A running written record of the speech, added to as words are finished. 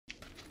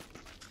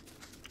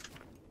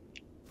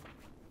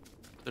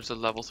There's a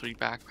level 3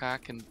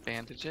 backpack and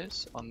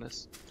bandages on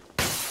this.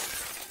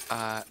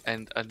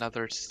 And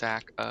another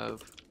stack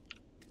of,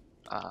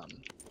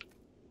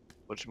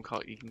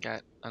 whatchamacallit, you can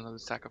get another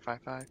stack of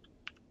 5.5.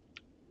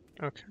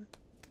 Okay.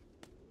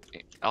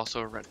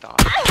 Also a red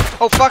dot.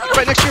 Oh fuck!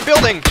 Right next to your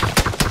building!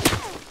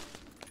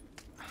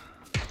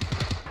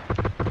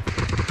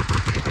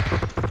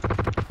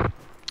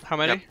 How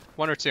many? Yep.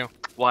 1 or 2?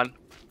 1.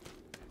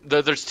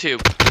 There's 2.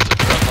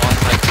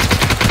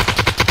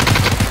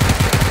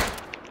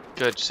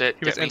 Good shit.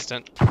 He was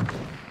instant. I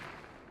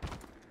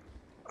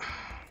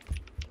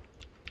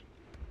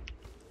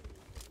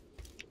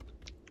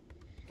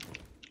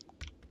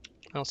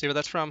don't see where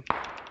that's from.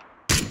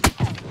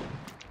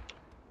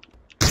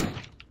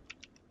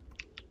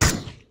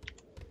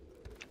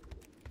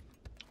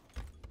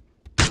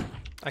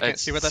 I can't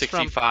see where that's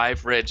 65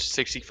 from. ridge,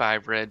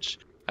 65 ridge.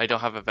 I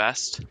don't have a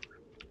vest.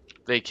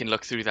 They can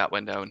look through that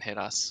window and hit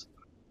us.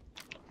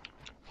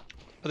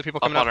 Other people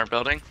Up coming on up. our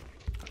building.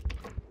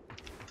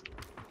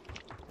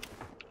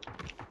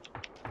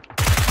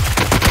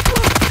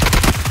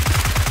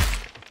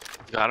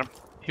 Got him.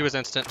 He was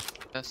instant.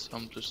 Yes,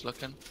 I'm just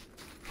looking.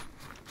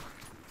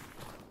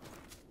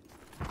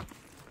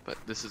 But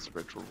this is the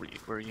bridge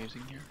we're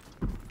using here.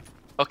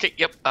 Okay,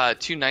 yep,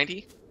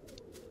 290.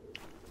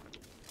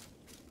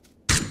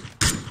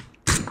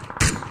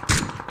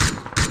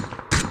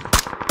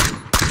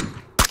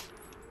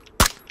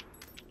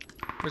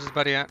 Where's his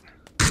buddy at?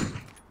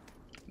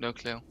 No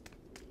clue.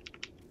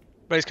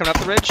 Buddy's coming up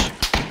the ridge.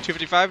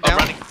 255 down.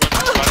 Running.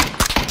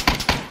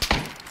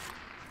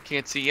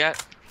 Can't see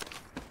yet.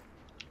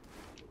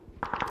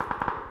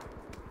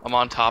 I'm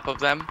on top of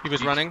them. He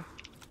was running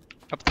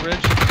up the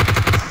ridge.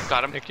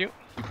 Got him. Thank you.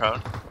 I'm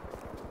prone.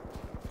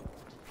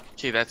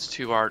 Okay, that's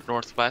to our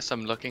northwest.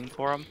 I'm looking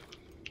for him.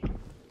 I'm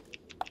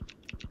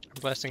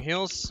blasting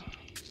heals.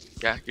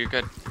 Yeah, you're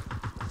good.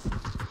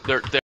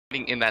 They're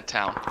hiding in that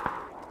town.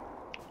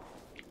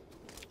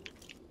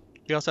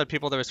 We also had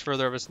people that was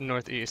further of us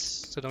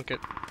northeast, so don't get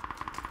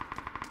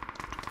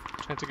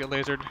trying to get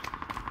lasered.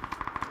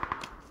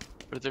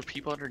 Are there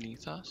people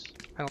underneath us?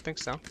 I don't think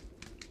so.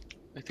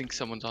 I think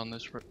someone's on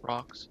this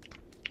rocks.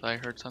 I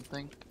heard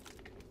something.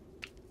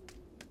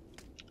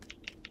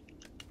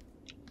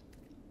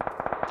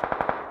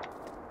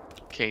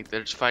 Okay,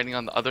 there's fighting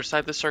on the other side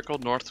of the circle,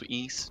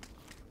 northeast,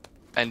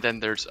 and then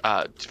there's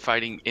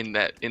fighting in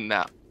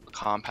that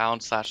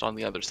compound / on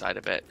the other side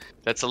of it.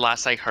 That's the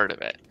last I heard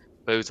of it,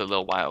 but it was a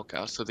little while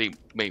ago, so they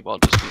may well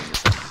just be in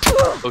this.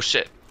 Oh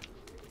shit!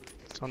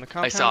 It's on the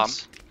compound. I saw him.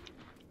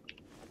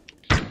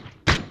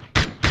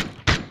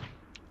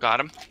 Got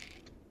him.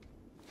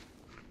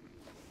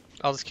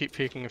 I'll just keep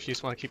peeking if you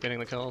just want to keep getting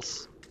the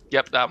kills.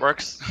 Yep, that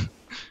works.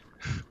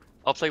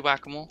 I'll play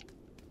whack-a-mole.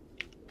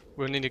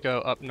 We need to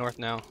go up north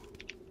now.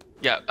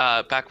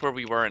 Yeah, back where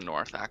we were in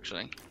north,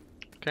 actually.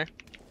 Okay.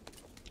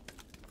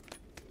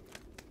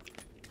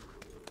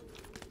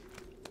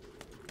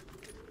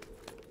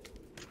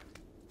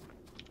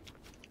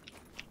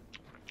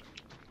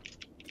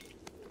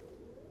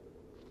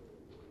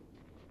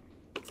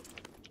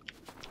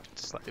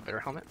 Slightly better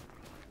helmet.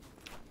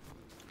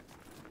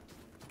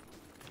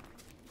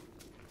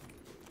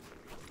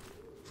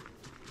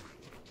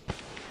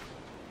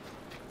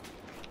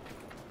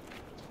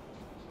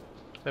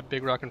 That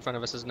big rock in front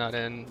of us is not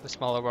in. The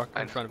smaller rock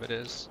in front of it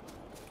is.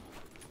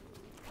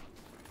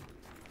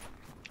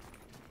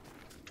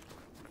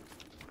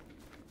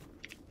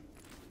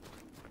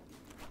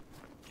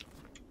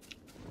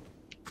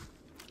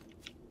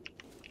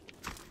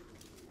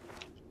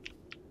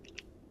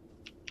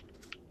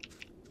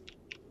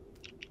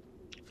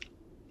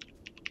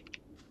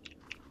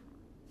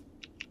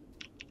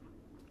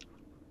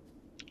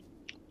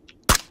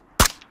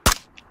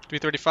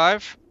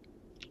 .335.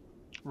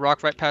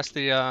 Rock right past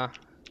the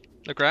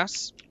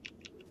grass.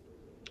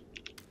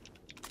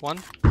 1.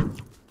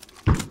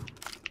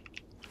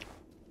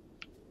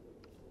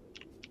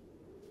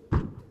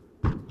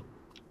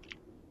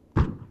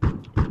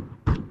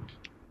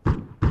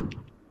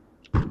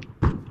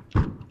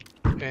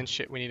 And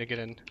shit, we need to get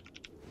in.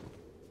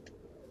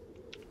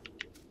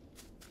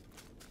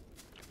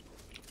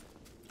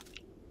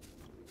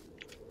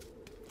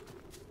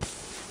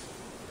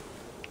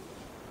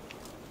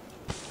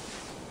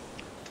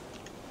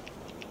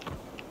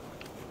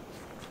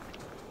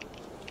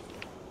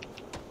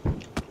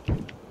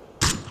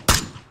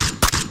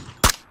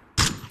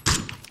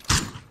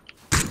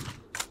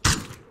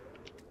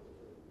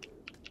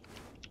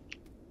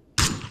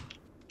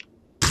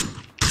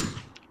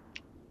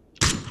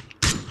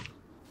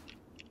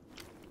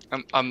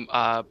 I'm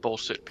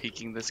bullshit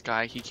peeking this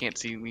guy. He can't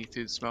see me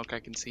through the smoke. I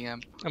can see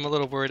him. I'm a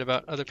little worried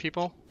about other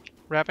people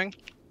rapping.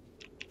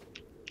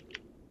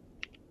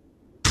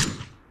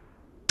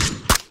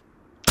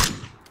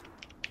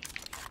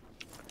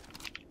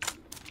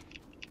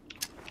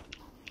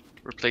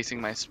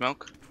 Replacing my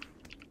smoke.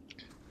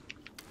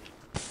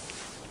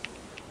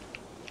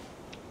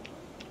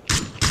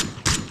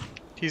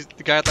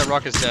 The guy at that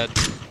rock is dead.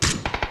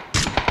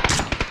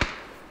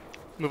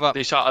 Move up.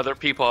 They shot other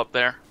people up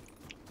there.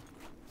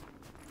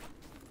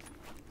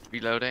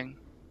 Reloading.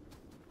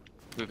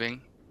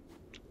 Moving.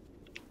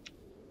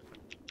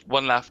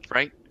 One left,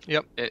 right?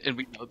 Yep. And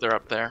we know they're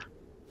up there.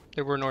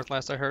 They were north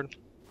last I heard.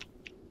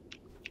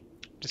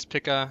 Just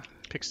pick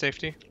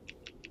safety.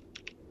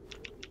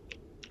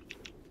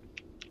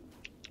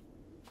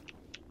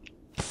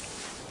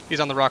 He's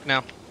on the rock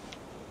now.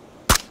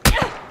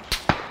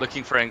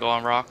 Looking for angle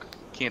on rock.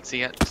 Can't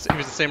see it. He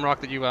was the same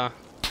rock that you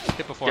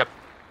hit before. Yep.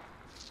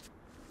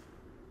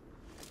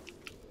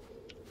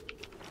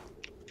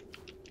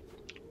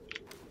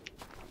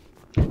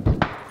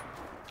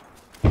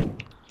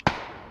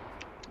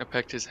 I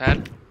picked his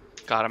head.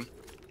 Got him.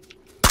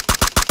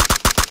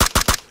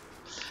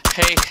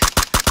 Hey.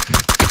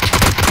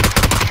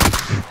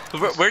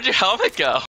 Where'd your helmet go?